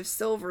bunch of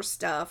silver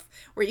stuff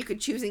where you could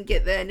choose and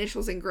get the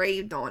initials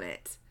engraved on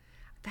it.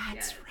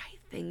 That's right.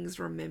 Things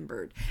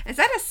Remembered. Is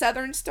that a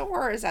Southern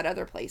store, or is that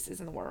other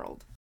places in the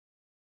world?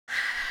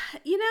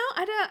 You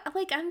know,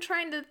 I'm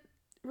trying to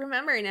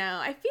remember now.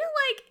 I feel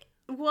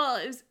like, well,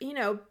 it was, you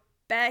know,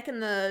 back in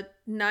the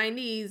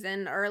 90s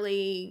and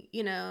early,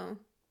 you know,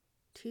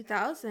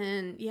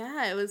 2000.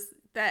 Yeah, it was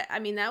that. I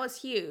mean, that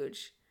was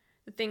huge.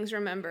 The Things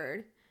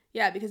Remembered.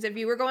 Yeah, because if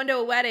you were going to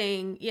a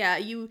wedding, yeah,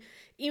 even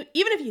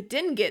if you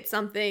didn't get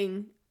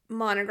something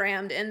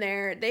monogrammed in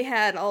there, they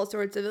had all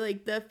sorts of,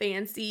 like, the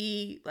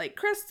fancy, like,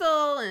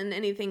 crystal and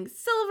anything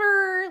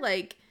silver,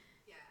 like,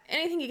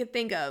 anything you could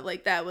think of.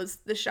 Like, that was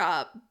the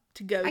shop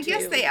to go to. I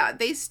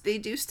guess they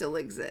do still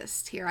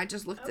exist here. I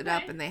just looked it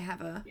up, and they have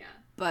a... Yeah.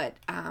 But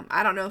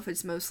I don't know if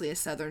it's mostly a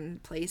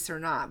Southern place or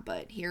not,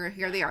 but here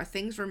they are,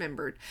 Things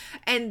Remembered.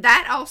 And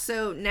that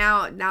also,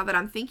 now that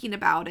I'm thinking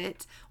about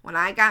it, when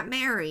I got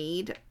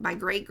married, my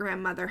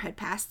great-grandmother had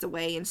passed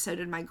away, and so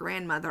did my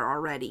grandmother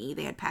already.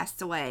 They had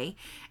passed away.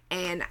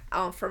 And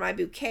for my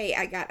bouquet,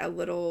 I got a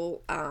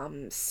little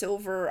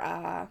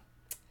silver,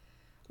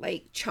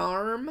 like,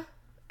 charm,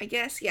 I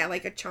guess. Yeah,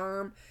 like a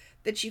charm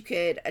that you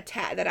could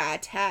attach, that I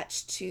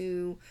attached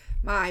to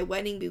my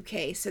wedding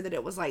bouquet, so that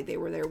it was like they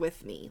were there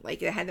with me.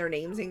 Like, it had their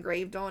names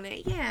engraved on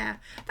it. Yeah,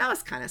 that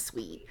was kind of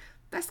sweet.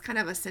 That's kind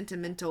of a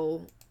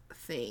sentimental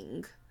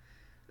thing.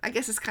 I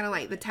guess it's kind of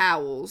like the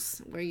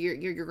towels, where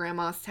your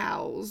grandma's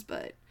towels,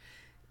 but...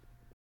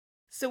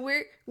 So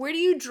where do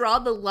you draw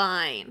the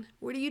line?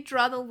 Where do you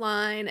draw the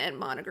line at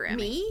monogramming?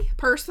 Me,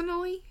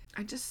 personally,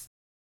 do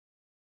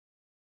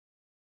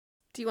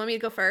you want me to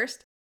go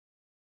first?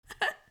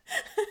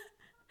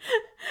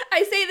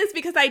 I say this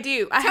because I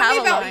do. Tell me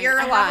about your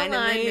line,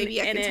 and then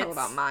maybe I can tell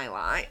about my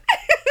line.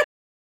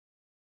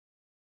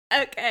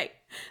 Okay.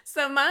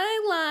 So my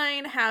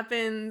line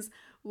happens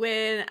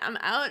when I'm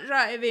out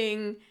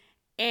driving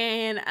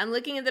and I'm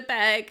looking at the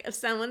back of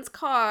someone's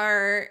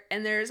car,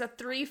 and there's a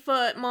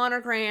 3-foot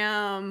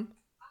monogram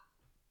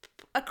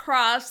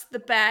across the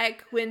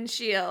back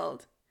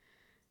windshield.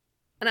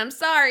 And I'm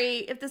sorry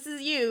if this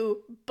is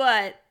you,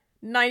 but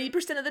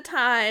 90% of the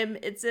time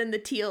it's in the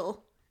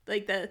teal,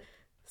 like the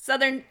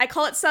Southern, I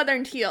call it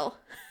Southern teal.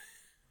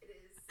 It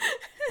is.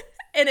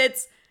 And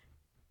it's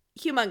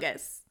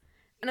humongous.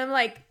 And I'm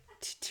like,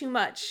 too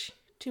much.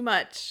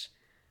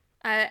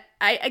 I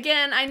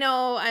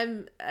know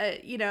I'm, I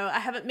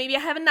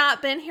haven't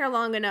not been here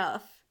long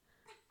enough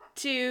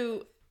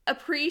to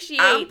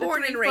appreciate I'm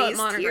born and raised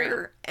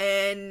here,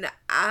 and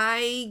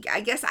I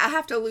guess I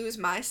have to lose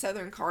my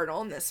Southern card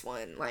on this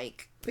one,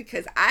 like,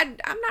 because I'm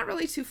not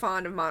really too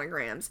fond of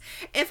monograms.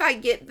 If I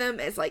get them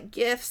as, like,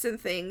 gifts and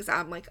things,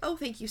 I'm like, oh,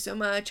 thank you so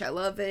much, I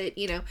love it,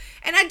 you know.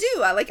 And I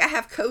do. I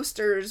have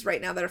coasters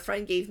right now that a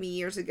friend gave me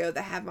years ago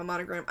that have my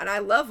monogram, and I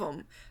love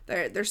them.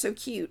 They're so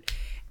cute.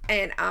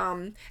 And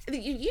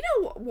you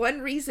know,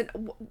 one reason,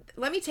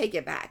 let me take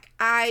it back.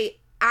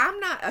 I'm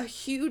not a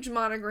huge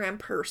monogram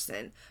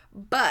person,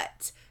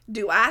 but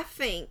do I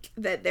think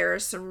that there are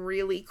some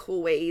really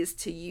cool ways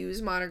to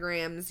use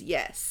monograms?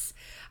 Yes.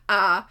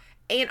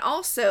 And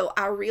also,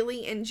 I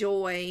really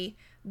enjoy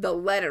the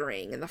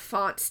lettering and the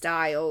font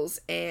styles,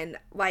 and,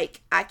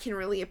 like, I can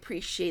really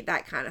appreciate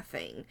that kind of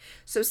thing.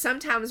 So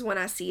sometimes when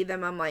I see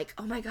them, I'm like,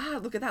 oh my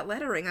God, look at that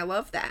lettering. I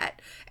love that.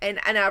 And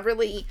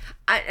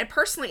and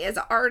personally, as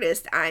an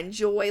artist, I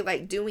enjoy,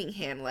 like, doing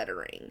hand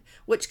lettering,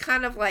 which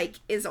kind of, like,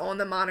 is on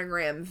the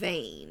monogram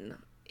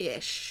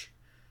vein-ish,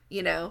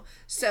 you know?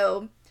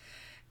 So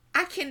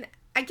I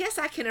guess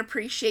I can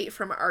appreciate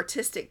from an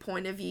artistic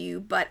point of view,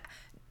 but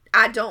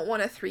I don't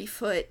want a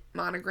 3-foot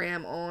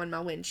monogram on my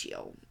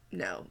windshield.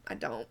 No, I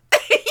don't.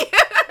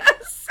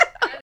 Yes.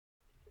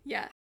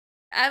 Yeah.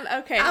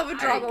 Okay. I would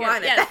draw the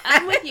line at Yes,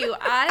 that. I'm with you.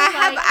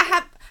 I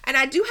have, and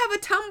I do have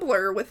a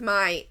tumbler with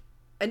my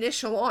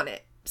initial on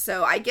it.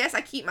 So I guess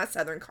I keep my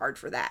Southern card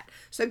for that.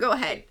 So go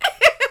ahead.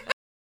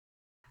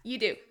 You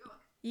do.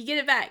 You get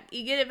it back.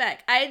 You get it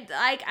back.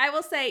 I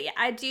will say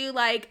I do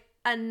like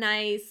a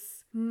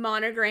nice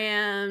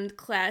monogrammed,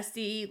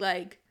 classy,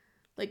 like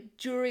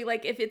jewelry.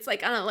 Like if it's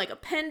like, I don't know, like a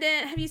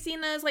pendant. Have you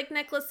seen those like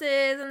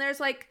necklaces? And there's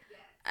like,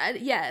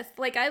 yes,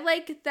 like I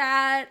like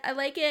that. I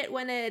like it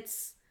when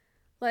it's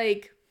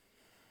like,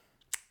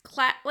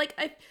 like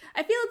I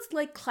feel it's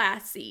like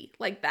classy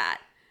like that.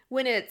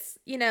 When it's,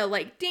 you know,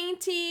 like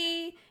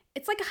dainty,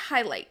 it's like a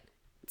highlight.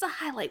 It's a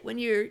highlight when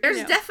you're.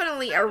 There's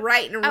definitely a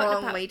right and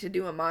wrong way to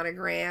do a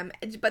monogram,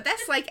 but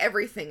that's like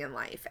everything in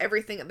life.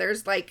 Everything,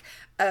 there's like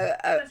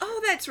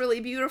oh, that's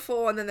really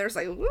beautiful, and then there's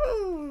like,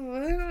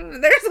 woo,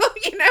 there's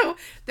like, you know,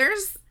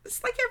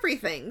 it's like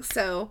everything.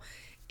 So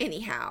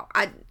anyhow,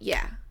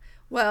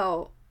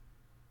 well,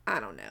 I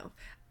don't know.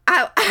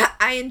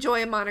 I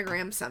enjoy a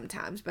monogram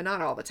sometimes, but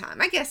not all the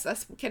time. I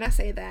guess can I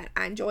say that?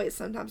 I enjoy it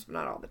sometimes, but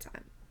not all the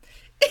time.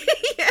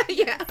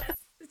 yeah.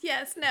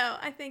 Yes, no,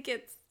 I think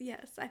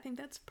I think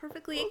that's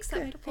perfectly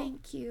acceptable. Good,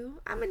 thank you.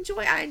 I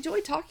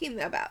enjoy talking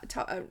about,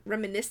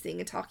 reminiscing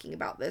and talking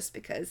about this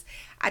because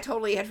I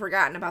totally had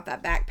forgotten about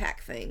that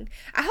backpack thing.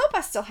 I hope I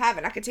still have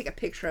it. I could take a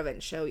picture of it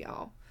and show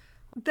y'all.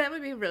 That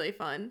would be really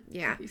fun.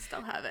 Yeah. If you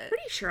still have it.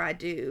 Pretty sure I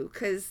do,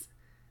 because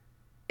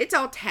it's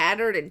all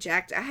tattered and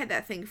jacked. I had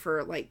that thing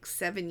for like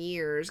 7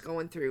 years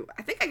going through.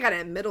 I think I got it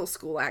in middle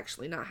school,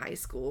 actually, not high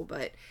school,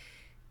 but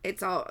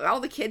it's all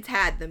the kids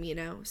had them, you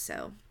know,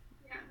 so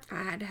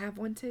I had to have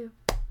one too.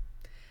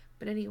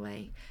 But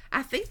anyway,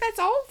 I think that's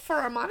all for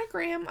our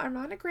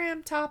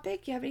monogram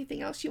topic. You have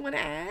anything else you want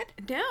to add?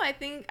 No, I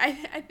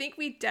think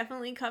we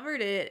definitely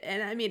covered it.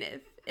 And I mean,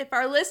 if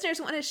our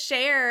listeners want to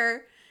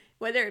share,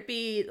 whether it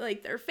be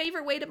like their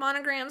favorite way to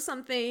monogram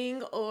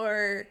something,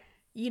 or,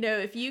 you know,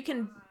 if you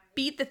can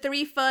beat the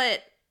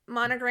 3-foot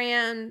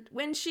monogrammed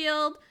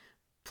windshield,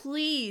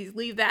 please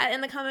leave that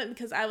in the comment,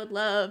 because I would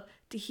love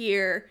to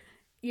hear,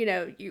 you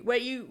know, where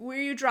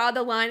you draw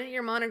the line in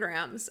your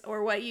monograms,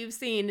 or what you've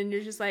seen and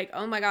you're just like,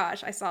 oh my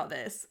gosh, I saw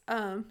this.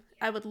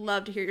 I would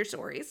love to hear your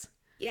stories.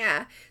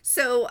 Yeah.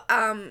 So,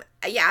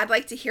 I'd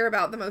like to hear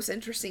about the most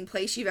interesting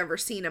place you've ever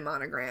seen a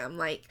monogram.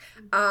 Like,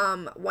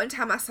 one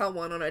time I saw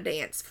one on a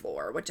dance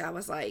floor, which I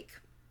was like,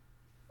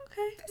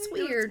 okay, that's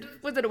weird.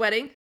 Was it a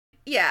wedding?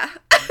 Yeah.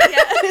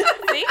 Yeah.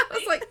 I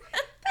was like,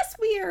 that's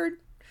weird.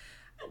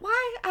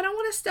 Why? I don't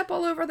want to step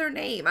all over their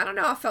name. I don't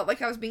know. I felt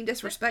like I was being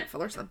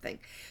disrespectful or something.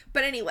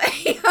 But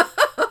anyway,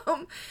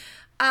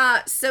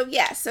 so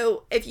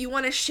if you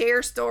want to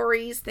share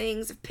stories,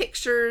 things,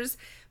 pictures,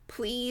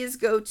 please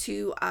go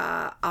to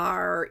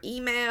our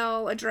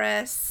email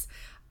address.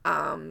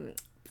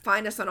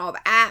 Find us on all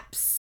the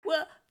apps.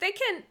 Well, they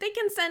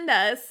can send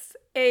us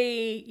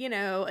a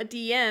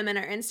DM in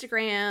our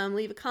Instagram,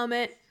 leave a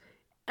comment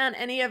on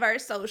any of our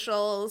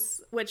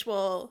socials, which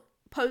we'll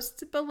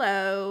post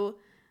below.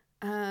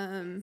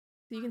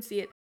 You can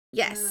see it.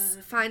 Yes,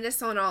 find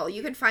us on all.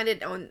 You can find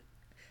it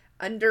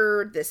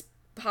under this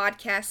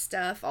podcast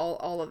stuff,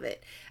 all of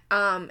it.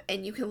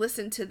 And you can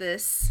listen to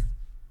this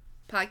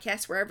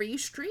podcast wherever you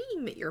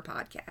stream your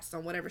podcast,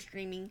 on whatever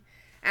streaming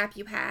app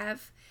you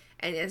have.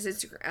 And as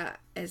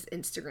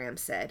Instagram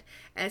said,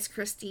 as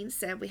Christine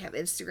said, we have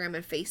Instagram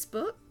and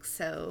Facebook,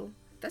 so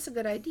that's a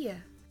good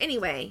idea.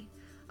 Anyway,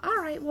 all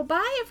right. Well,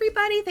 bye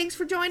everybody. Thanks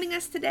for joining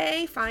us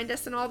today. Find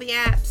us on all the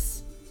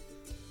apps.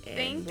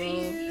 Thank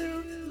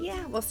you.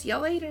 Yeah, we'll see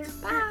y'all later.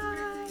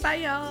 Bye. Bye,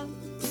 y'all.